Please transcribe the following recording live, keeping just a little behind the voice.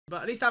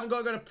But at least I haven't got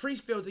to go to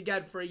Priestfields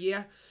again for a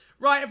year.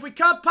 Right, if we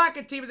can't pack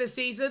a team of the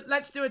season,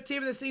 let's do a team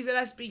of the season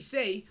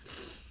SBC.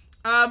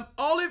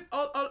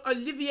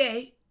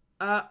 Olivier,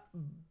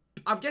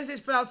 I'm guessing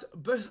it's pronounced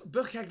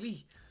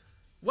Burkagli.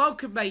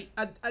 Welcome, mate.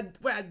 And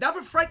wait,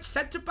 another French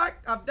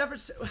centre-back? I've never...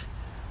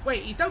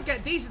 Wait, you don't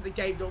get these in the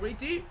game normally,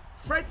 do you?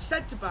 French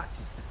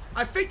centre-backs.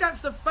 I think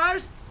that's the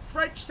first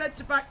French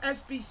centre-back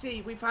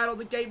SBC we've had on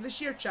the game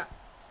this year, chat.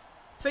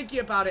 Thinking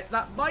about it,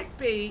 that might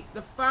be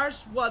the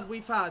first one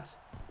we've had.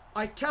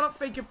 I cannot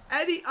think of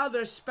any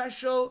other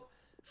special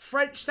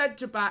French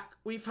centre-back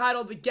we've had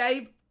on the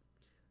game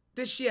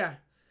this year.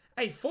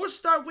 Hey,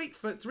 4-star weak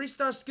foot,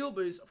 3-star skill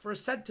boost for a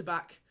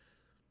centre-back.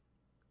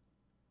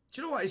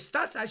 Do you know what? His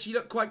stats actually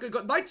look quite good.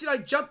 Got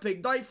 99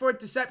 jumping, 94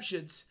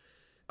 interceptions.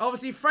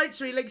 Obviously,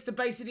 French links to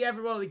basically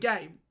everyone on the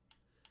game.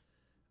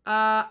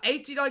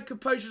 89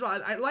 composure.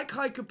 I like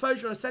high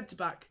composure on a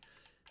centre-back.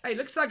 Hey,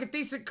 looks like a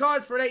decent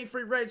card for an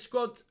 83 rated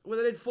squad with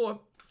an inform.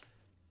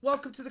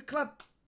 Welcome to the club.